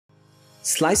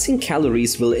Slicing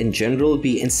calories will in general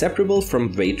be inseparable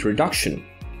from weight reduction.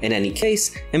 In any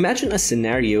case, imagine a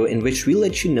scenario in which we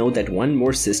let you know that one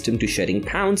more system to shedding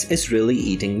pounds is really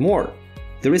eating more.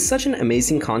 There is such an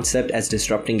amazing concept as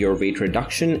disrupting your weight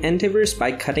reduction endeavors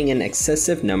by cutting an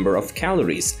excessive number of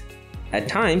calories. At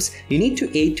times, you need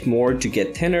to eat more to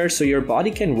get thinner so your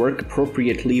body can work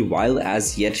appropriately while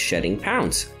as yet shedding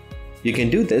pounds. You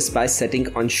can do this by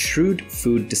setting on shrewd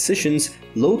food decisions,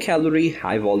 low-calorie,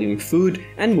 high-volume food,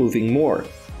 and moving more.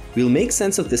 We'll make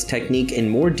sense of this technique in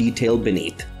more detail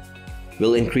beneath.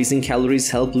 Will increasing calories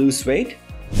help lose weight?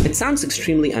 It sounds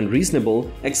extremely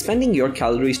unreasonable, expending your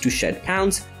calories to shed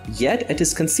pounds, yet it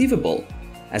is conceivable.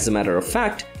 As a matter of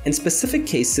fact, in specific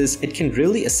cases, it can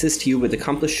really assist you with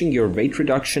accomplishing your weight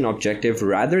reduction objective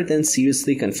rather than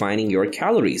seriously confining your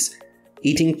calories.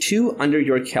 Eating too under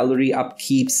your calorie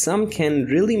upkeep sum can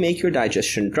really make your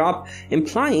digestion drop,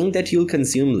 implying that you'll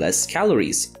consume less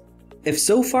calories. If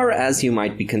so far as you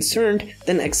might be concerned,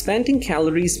 then expanding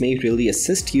calories may really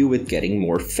assist you with getting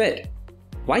more fit.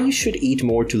 Why you should eat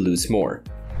more to lose more.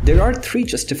 There are 3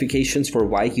 justifications for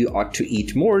why you ought to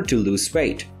eat more to lose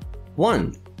weight.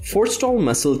 1. Forestall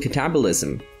muscle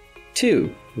catabolism.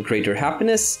 2. Greater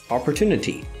happiness,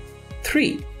 opportunity.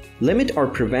 3. Limit or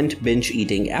prevent binge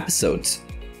eating episodes.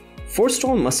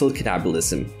 Forestall muscle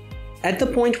catabolism. At the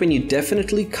point when you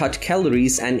definitely cut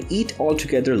calories and eat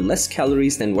altogether less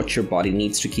calories than what your body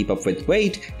needs to keep up with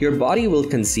weight, your body will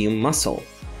consume muscle.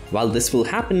 While this will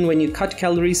happen when you cut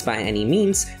calories by any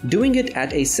means, doing it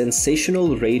at a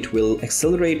sensational rate will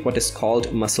accelerate what is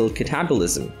called muscle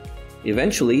catabolism.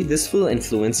 Eventually, this will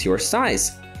influence your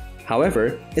size.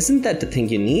 However, isn't that the thing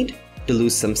you need? To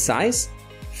lose some size?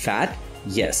 Fat?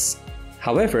 Yes.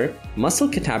 However, muscle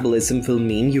catabolism will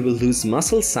mean you will lose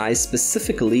muscle size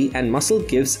specifically, and muscle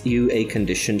gives you a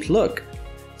conditioned look.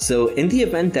 So in the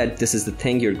event that this is the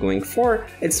thing you're going for,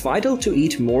 it's vital to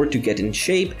eat more to get in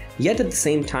shape, yet at the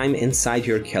same time inside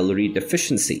your calorie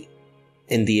deficiency.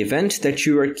 In the event that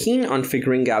you are keen on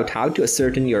figuring out how to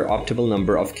ascertain your optimal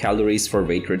number of calories for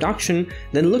weight reduction,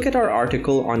 then look at our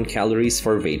article on calories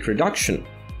for weight reduction.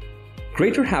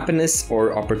 Greater happiness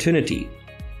or opportunity.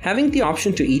 Having the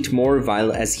option to eat more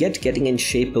while as yet getting in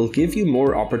shape will give you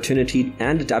more opportunity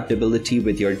and adaptability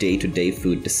with your day-to-day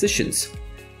food decisions.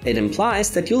 It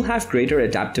implies that you'll have greater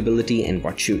adaptability in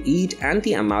what you eat and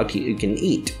the amount you can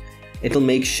eat. It'll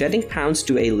make shedding pounds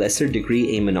to a lesser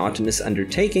degree a monotonous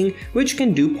undertaking, which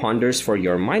can do wonders for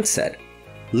your mindset.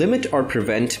 Limit or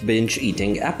prevent binge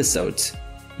eating episodes.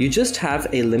 You just have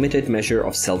a limited measure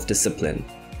of self-discipline.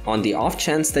 On the off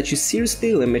chance that you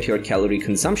seriously limit your calorie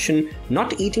consumption,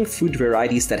 not eating food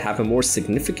varieties that have a more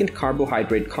significant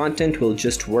carbohydrate content will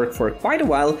just work for quite a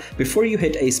while before you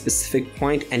hit a specific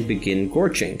point and begin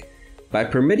gorging. By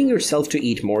permitting yourself to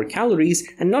eat more calories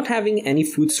and not having any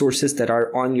food sources that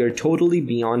are on your totally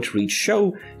beyond reach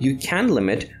show, you can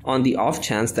limit, on the off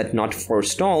chance that not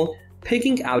forestall,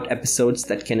 picking out episodes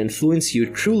that can influence you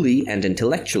truly and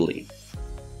intellectually.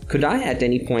 Could I at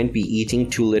any point be eating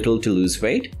too little to lose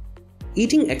weight?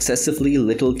 Eating excessively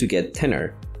little to get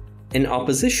thinner. In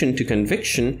opposition to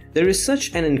conviction, there is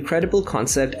such an incredible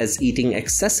concept as eating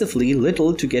excessively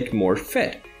little to get more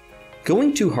fit.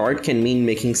 Going too hard can mean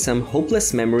making some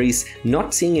hopeless memories,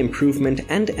 not seeing improvement,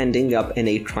 and ending up in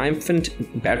a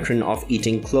triumphant pattern of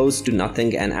eating close to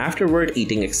nothing and afterward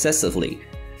eating excessively.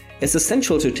 It's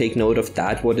essential to take note of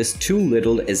that what is too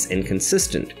little is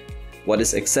inconsistent. What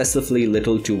is excessively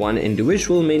little to one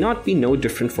individual may not be no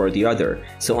different for the other,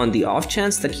 so on the off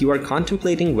chance that you are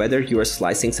contemplating whether you are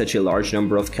slicing such a large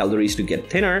number of calories to get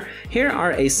thinner, here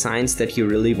are a signs that you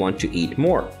really want to eat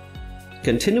more.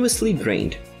 Continuously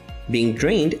drained. Being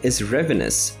drained is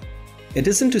ravenous. It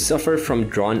isn't to suffer from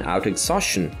drawn-out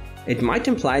exhaustion. It might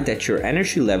imply that your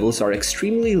energy levels are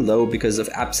extremely low because of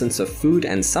absence of food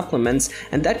and supplements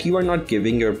and that you are not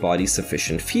giving your body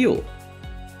sufficient fuel.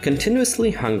 Continuously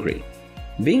hungry.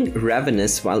 Being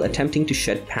ravenous while attempting to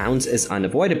shed pounds is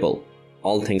unavoidable.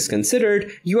 All things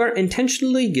considered, you are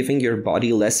intentionally giving your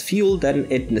body less fuel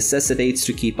than it necessitates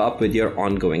to keep up with your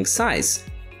ongoing size.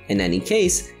 In any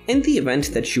case, in the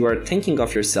event that you are thinking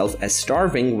of yourself as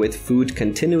starving with food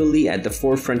continually at the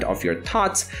forefront of your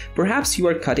thoughts, perhaps you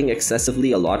are cutting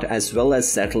excessively a lot as well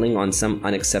as settling on some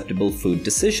unacceptable food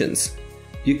decisions.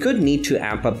 You could need to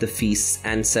amp up the feasts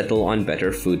and settle on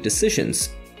better food decisions.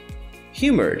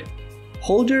 Humored.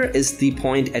 Holder is the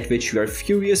point at which you are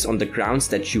furious on the grounds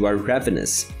that you are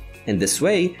ravenous. In this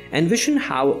way, envision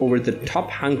how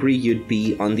over-the-top hungry you'd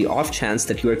be on the off chance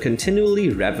that you are continually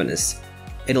ravenous.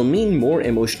 It'll mean more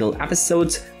emotional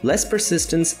episodes, less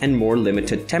persistence, and more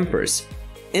limited tempers.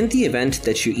 In the event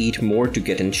that you eat more to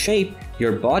get in shape,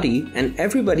 your body and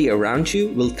everybody around you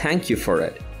will thank you for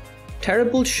it.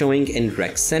 Terrible showing in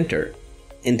rec center.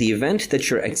 In the event that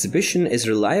your exhibition is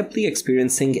reliably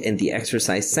experiencing in the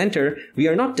exercise center, we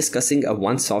are not discussing a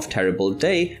once-off terrible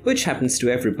day, which happens to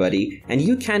everybody, and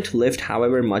you can't lift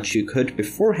however much you could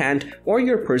beforehand, or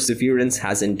your perseverance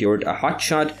has endured a hot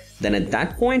shot, then at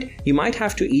that point, you might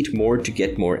have to eat more to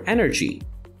get more energy.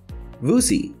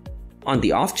 Woozy. On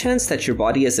the off chance that your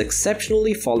body is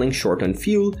exceptionally falling short on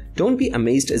fuel, don't be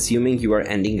amazed assuming you are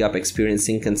ending up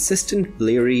experiencing consistent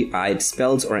bleary-eyed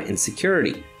spells or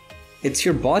insecurity. It's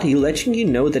your body letting you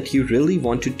know that you really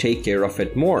want to take care of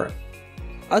it more.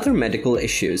 Other medical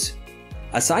issues.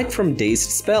 Aside from dazed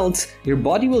spells, your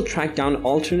body will track down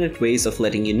alternate ways of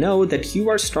letting you know that you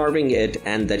are starving it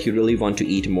and that you really want to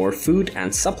eat more food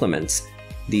and supplements.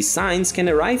 These signs can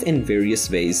arrive in various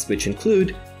ways, which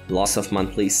include loss of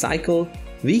monthly cycle,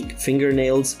 weak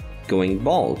fingernails, going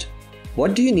bald.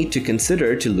 What do you need to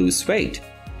consider to lose weight?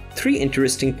 3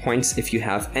 interesting points if you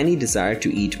have any desire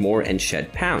to eat more and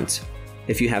shed pounds.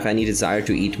 If you have any desire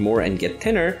to eat more and get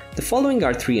thinner, the following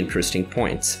are 3 interesting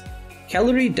points.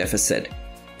 Calorie deficit.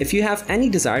 If you have any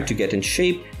desire to get in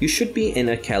shape, you should be in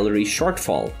a calorie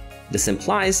shortfall. This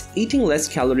implies eating less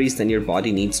calories than your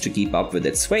body needs to keep up with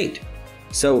its weight.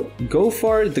 So go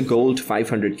for the gold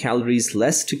 500 calories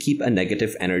less to keep a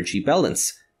negative energy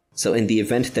balance. So in the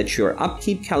event that your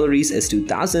upkeep calories is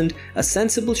 2000, a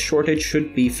sensible shortage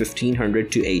should be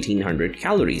 1500 to 1800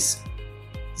 calories.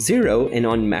 Zero in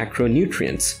on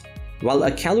macronutrients. While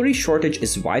a calorie shortage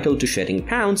is vital to shedding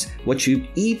pounds, what you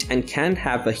eat and can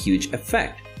have a huge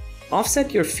effect.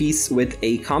 Offset your feasts with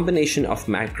a combination of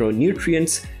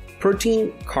macronutrients,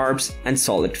 protein, carbs, and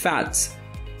solid fats.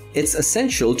 It's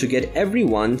essential to get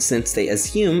everyone since they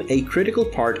assume a critical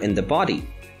part in the body.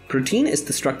 Protein is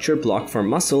the structure block for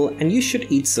muscle, and you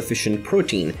should eat sufficient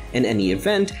protein in any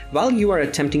event while you are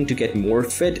attempting to get more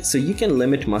fit so you can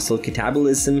limit muscle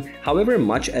catabolism however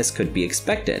much as could be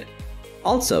expected.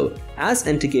 Also, as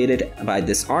indicated by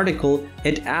this article,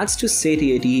 it adds to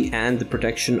satiety and the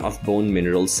protection of bone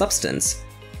mineral substance.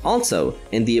 Also,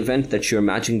 in the event that you're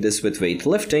matching this with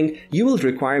weightlifting, you will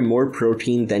require more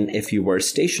protein than if you were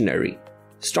stationary.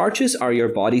 Starches are your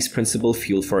body's principal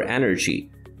fuel for energy.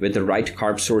 With the right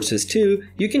carb sources too,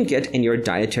 you can get in your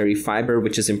dietary fiber,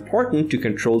 which is important to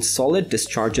control solid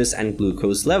discharges and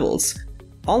glucose levels.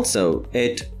 Also,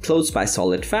 it, close by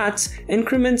solid fats,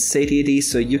 increments satiety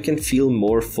so you can feel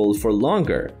more full for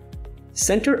longer.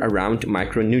 Center around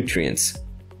micronutrients.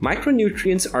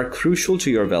 Micronutrients are crucial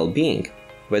to your well-being.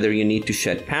 Whether you need to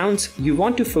shed pounds, you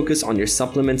want to focus on your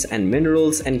supplements and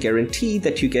minerals and guarantee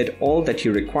that you get all that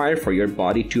you require for your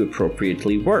body to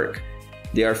appropriately work.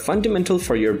 They are fundamental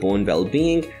for your bone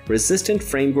well-being, resistant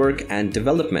framework, and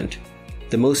development.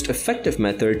 The most effective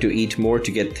method to eat more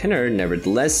to get thinner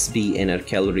nevertheless be in a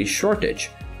calorie shortage.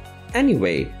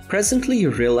 Anyway, presently you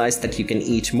realize that you can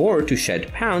eat more to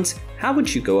shed pounds. How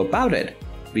would you go about it?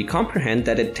 We comprehend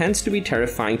that it tends to be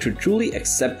terrifying to truly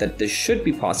accept that this should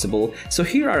be possible, so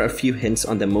here are a few hints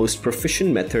on the most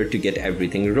proficient method to get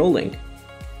everything rolling.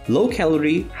 Low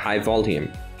calorie, high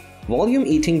volume. Volume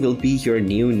eating will be your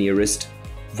new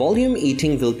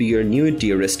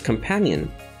dearest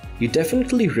companion. You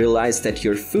definitely realize that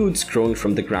your foods grown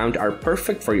from the ground are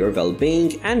perfect for your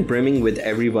well-being and brimming with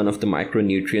every one of the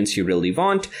micronutrients you really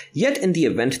want, yet in the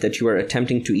event that you are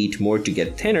attempting to eat more to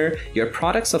get thinner, your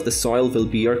products of the soil will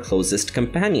be your closest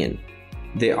companion.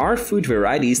 There are food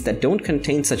varieties that don't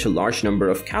contain such a large number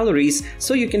of calories,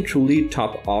 so you can truly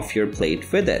top off your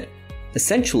plate with it.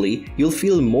 Essentially, you'll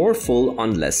feel more full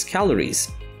on less calories.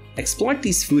 Exploit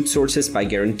these food sources by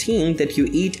guaranteeing that you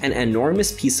eat an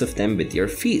enormous piece of them with your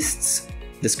feasts.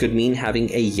 This could mean having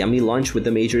a yummy lunch with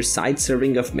a major side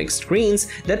serving of mixed greens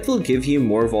that will give you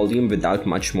more volume without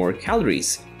much more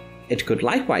calories. It could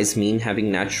likewise mean having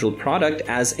natural product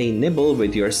as a nibble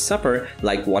with your supper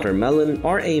like watermelon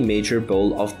or a major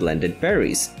bowl of blended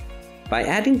berries. By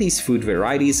adding these food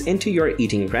varieties into your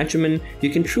eating regimen,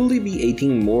 you can truly be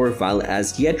eating more while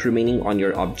as yet remaining on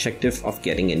your objective of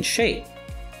getting in shape.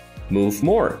 Move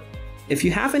more. If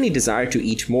you have any desire to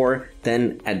eat more,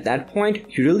 then at that point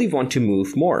you really want to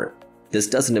move more. This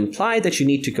doesn't imply that you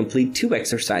need to complete 2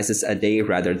 exercises a day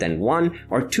rather than 1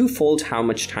 or twofold how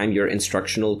much time your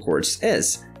instructional course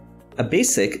is. A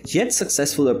basic yet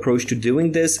successful approach to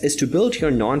doing this is to build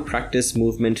your non-practice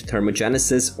movement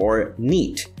thermogenesis or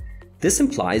NEAT. This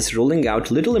implies rolling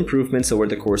out little improvements over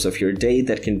the course of your day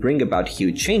that can bring about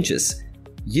huge changes.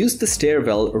 Use the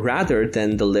stairwell rather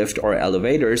than the lift or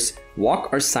elevators,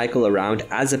 walk or cycle around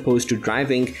as opposed to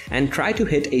driving, and try to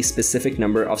hit a specific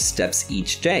number of steps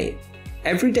each day.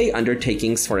 Everyday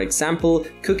undertakings, for example,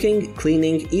 cooking,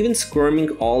 cleaning, even squirming,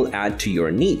 all add to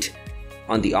your need.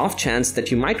 On the off chance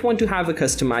that you might want to have a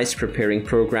customized preparing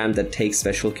program that takes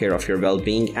special care of your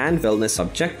well-being and wellness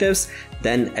objectives,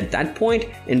 then at that point,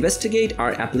 investigate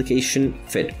our application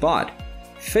Fitbot.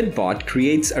 Fitbot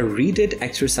creates a read-it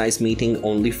exercise meeting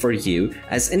only for you,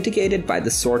 as indicated by the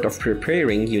sort of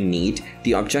preparing you need,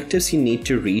 the objectives you need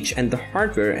to reach, and the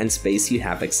hardware and space you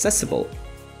have accessible.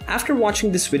 After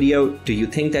watching this video, do you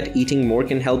think that eating more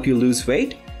can help you lose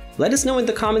weight? Let us know in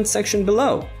the comments section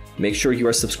below. Make sure you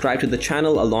are subscribed to the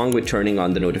channel along with turning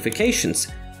on the notifications.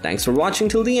 Thanks for watching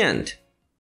till the end.